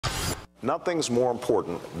Nothing's more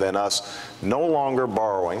important than us no longer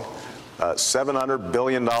borrowing $700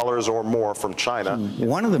 billion or more from China.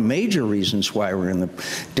 One of the major reasons why we're in the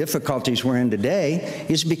difficulties we're in today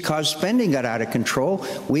is because spending got out of control.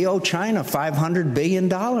 We owe China $500 billion.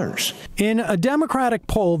 In a Democratic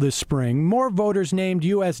poll this spring, more voters named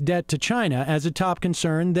U.S. debt to China as a top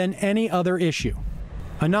concern than any other issue.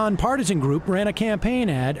 A nonpartisan group ran a campaign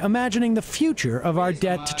ad imagining the future of our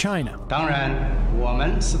debt to China. 当然，我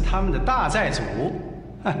们是他们的大债主。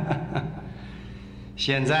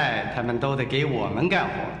现在他们都得给我们干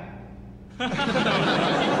活。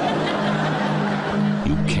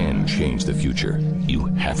You can change the future. You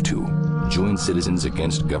have to. Join Citizens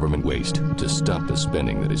Against Government Waste to stop the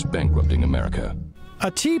spending that is bankrupting America. A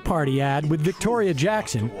Tea Party ad with Victoria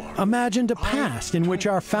Jackson imagined a past in which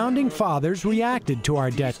our founding fathers reacted to our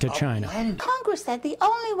debt to China. Congress said the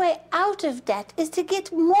only way out of debt is to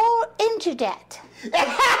get more into debt.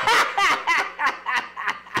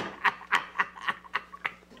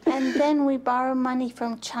 And then we borrow money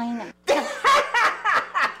from China.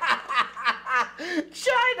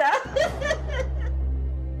 China!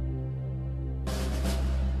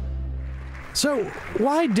 So,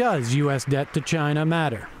 why does U.S. debt to China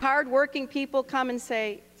matter? Hard-working people come and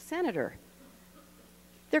say, Senator,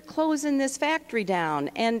 they're closing this factory down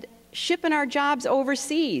and shipping our jobs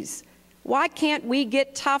overseas. Why can't we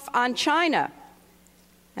get tough on China?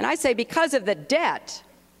 And I say because of the debt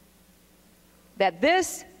that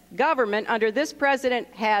this government under this president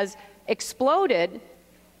has exploded,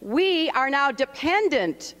 we are now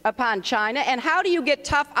dependent upon China. And how do you get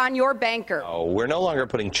tough on your banker? Oh, we're no longer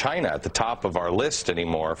putting China at the top of our list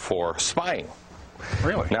anymore for spying.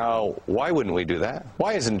 Really? Now, why wouldn't we do that?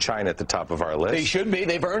 Why isn't China at the top of our list? They should be.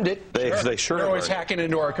 They've earned it. They sure They're always earned it. hacking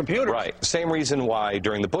into our computers. Right. Same reason why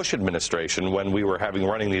during the Bush administration, when we were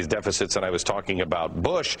running these deficits and I was talking about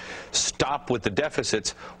Bush, stop with the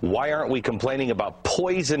deficits. Why aren't we complaining about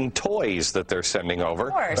poison toys that they're sending over?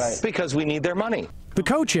 Of course. Right. Because we need their money. The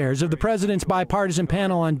co-chairs of the president's bipartisan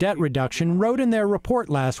panel on debt reduction wrote in their report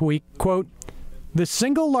last week, quote, "The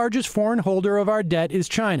single largest foreign holder of our debt is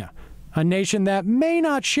China, a nation that may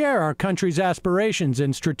not share our country's aspirations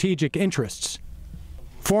and strategic interests."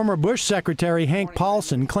 Former Bush Secretary Hank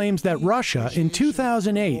Paulson claims that Russia, in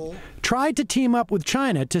 2008, tried to team up with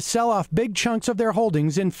China to sell off big chunks of their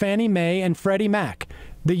holdings in Fannie Mae and Freddie Mac,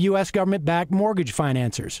 the U.S. government-backed mortgage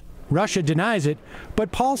financiers. Russia denies it,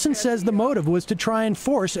 but Paulson says the motive was to try and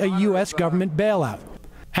force a U.S. government bailout.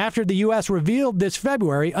 After the U.S. revealed this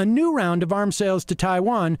February a new round of arms sales to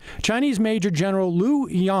Taiwan, Chinese Major General Liu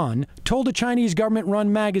Yan told a Chinese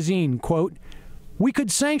government-run magazine, quote, "We could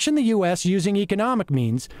sanction the U.S. using economic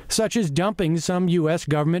means, such as dumping some U.S.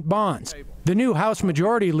 government bonds." The new House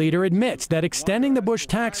Majority Leader admits that extending the Bush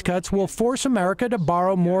tax cuts will force America to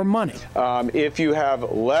borrow more money. If you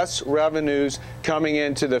have less revenues coming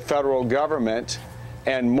into the federal government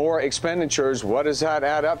and more expenditures, what does that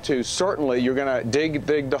add up to? Certainly, you're going to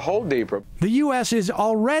dig the hole deeper. The U.S. is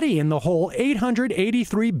already in the hole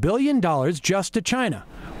 $883 billion just to China,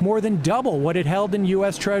 more than double what it held in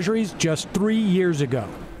U.S. Treasuries just 3 years ago.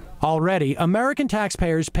 Already, American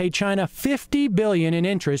taxpayers pay China $50 billion in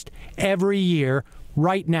interest every year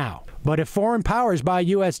right now. But if foreign powers buy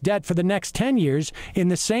U.S. debt for the next 10 years in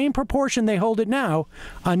the same proportion they hold it now,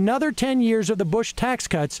 another 10 years of the Bush tax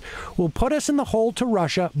cuts will put us in the hole to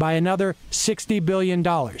Russia by another $60 billion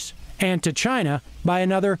and to China by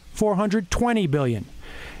another $420 billion.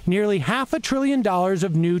 Nearly $500 billion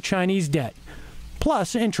of new Chinese debt,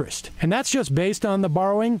 plus interest. And that's just based on the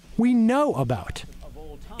borrowing we know about.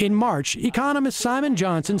 In March, economist Simon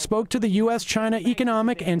Johnson spoke to the U.S.-China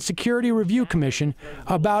Economic and Security Review Commission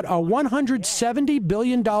about a $170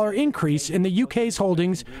 billion increase in the U.K.'s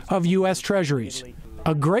holdings of U.S. Treasuries.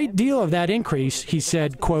 A great deal of that increase, he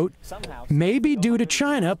said, quote, may be due to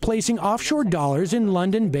China placing offshore dollars in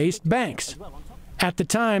London-based banks. At the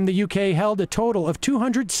time, the U.K. held a total of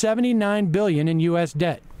 $279 billion in U.S.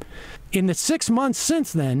 debt. In the 6 months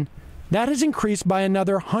since then, that has increased by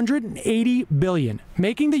another $180 billion,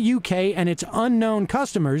 making the UK and its unknown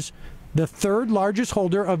customers the third largest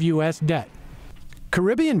holder of U.S. debt.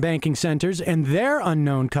 Caribbean banking centers and their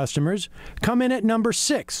unknown customers come in at number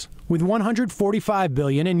 6, with $145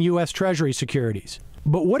 billion in U.S. Treasury securities.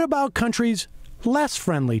 But what about countries less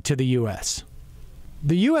friendly to the U.S.?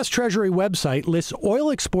 The U.S. Treasury website lists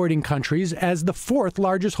oil-exporting countries as the 4th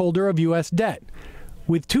largest holder of U.S. debt,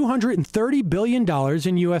 with $230 billion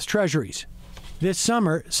in U.S. Treasuries. This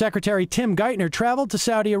summer, Secretary Tim Geithner traveled to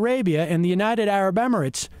Saudi Arabia and the United Arab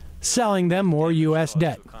Emirates, selling them more U.S.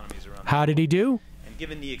 debt. How did he do?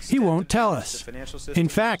 He won't tell us. In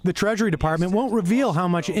fact, the Treasury Department won't reveal how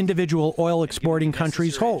much individual oil exporting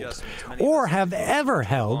countries hold or have ever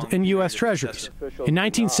held in U.S. Treasuries. In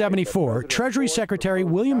 1974, Treasury Secretary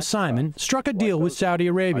William Simon struck a deal with Saudi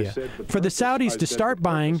Arabia for the Saudis to start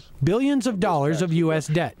buying billions of dollars of U.S.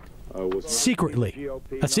 debt. Secretly.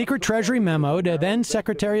 A secret Treasury memo to then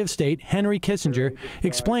Secretary of State Henry Kissinger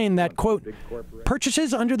explained that, quote,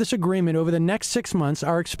 purchases under this agreement over the next 6 months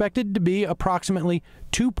are expected to be approximately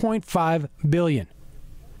 $2.5 billion.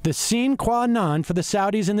 The sine qua non for the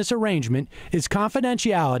Saudis in this arrangement is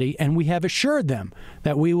confidentiality, and we have assured them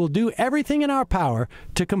that we will do everything in our power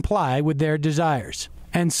to comply with their desires.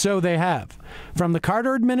 And so they have. From the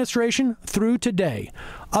Carter administration through today,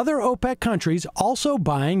 other OPEC countries also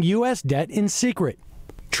buying U.S. debt in secret.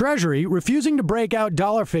 Treasury refusing to break out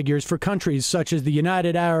dollar figures for countries such as the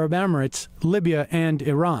United Arab Emirates, Libya, and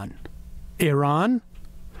Iran. Iran?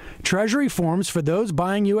 Treasury forms for those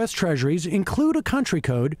buying U.S. Treasuries include a country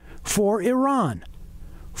code for Iran,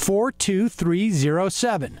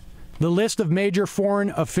 42307. The list of major foreign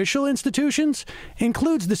official institutions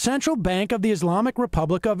includes the Central Bank of the Islamic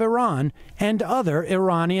Republic of Iran and other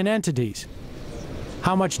Iranian entities.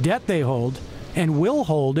 How much debt they hold and will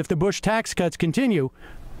hold if the Bush tax cuts continue,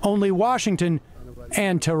 only Washington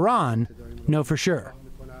and Tehran know for sure.